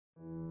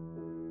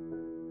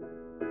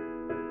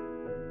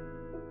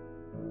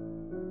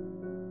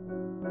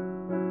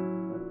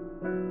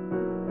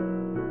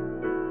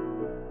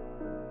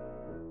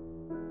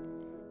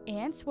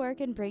Ants work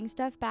and bring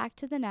stuff back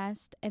to the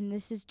nest, and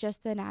this is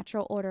just the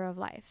natural order of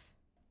life.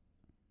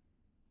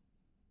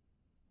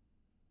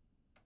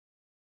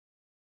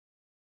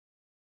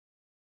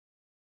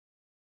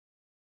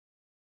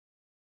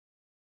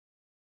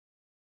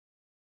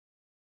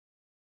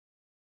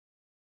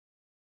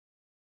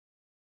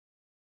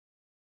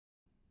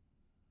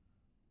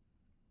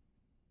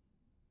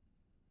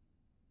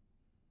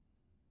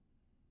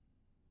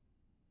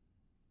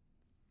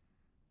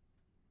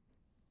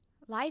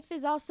 Life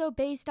is also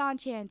based on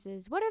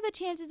chances. What are the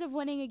chances of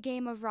winning a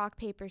game of rock,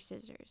 paper,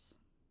 scissors?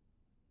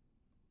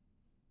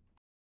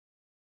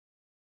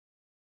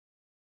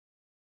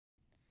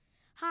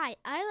 Hi,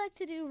 I like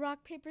to do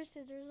rock, paper,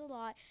 scissors a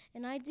lot,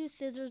 and I do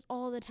scissors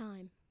all the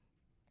time.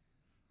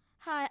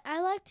 Hi, I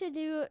like to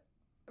do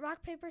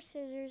rock, paper,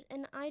 scissors,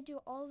 and I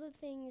do all the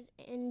things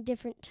in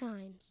different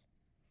times.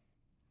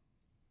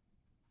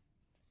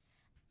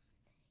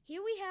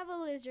 Here we have a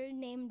lizard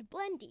named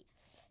Blendy.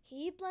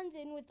 He blends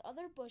in with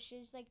other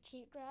bushes like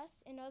cheatgrass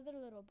and other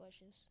little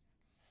bushes.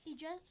 He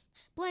just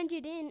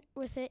blended in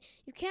with it.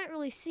 You can't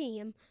really see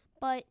him,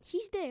 but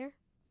he's there.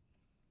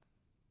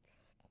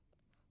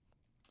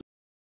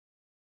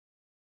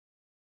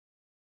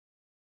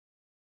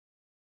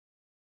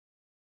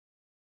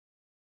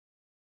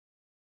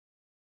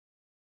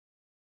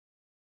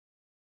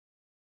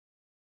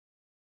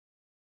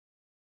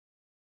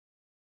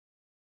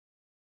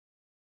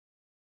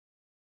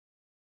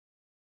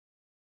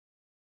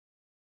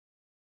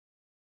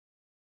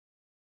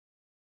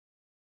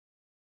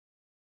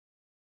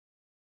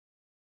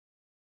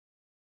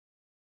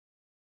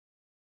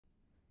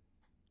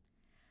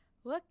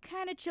 What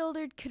kind of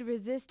children could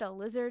resist a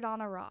lizard on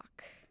a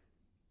rock?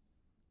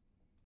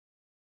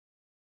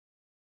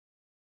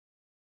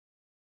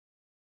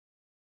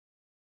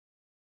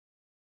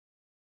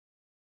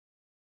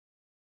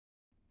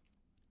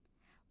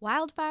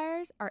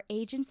 Wildfires are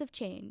agents of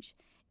change.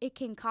 It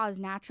can cause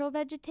natural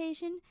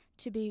vegetation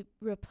to be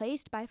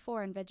replaced by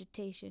foreign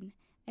vegetation.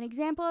 An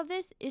example of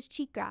this is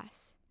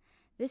cheatgrass.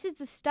 This is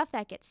the stuff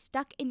that gets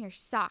stuck in your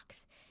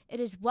socks. It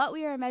is what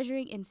we are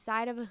measuring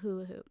inside of a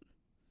hula hoop.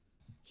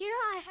 Here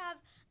I have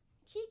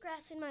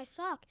cheatgrass in my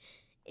sock.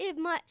 It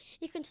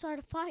can start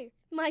a fire. It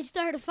might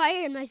start a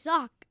fire in my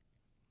sock.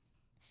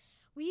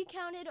 We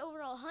counted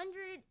over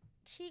 100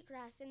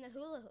 cheatgrass in the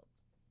hula hoop.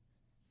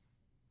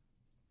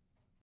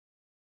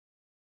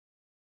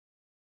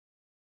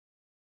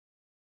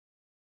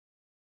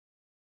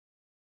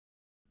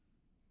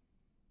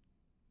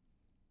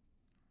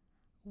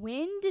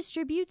 Wind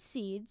distributes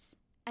seeds,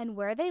 and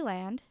where they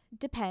land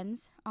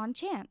depends on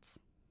chance.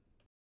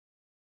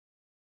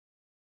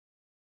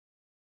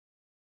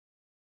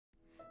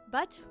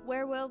 But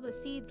where will the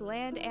seeds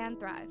land and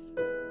thrive?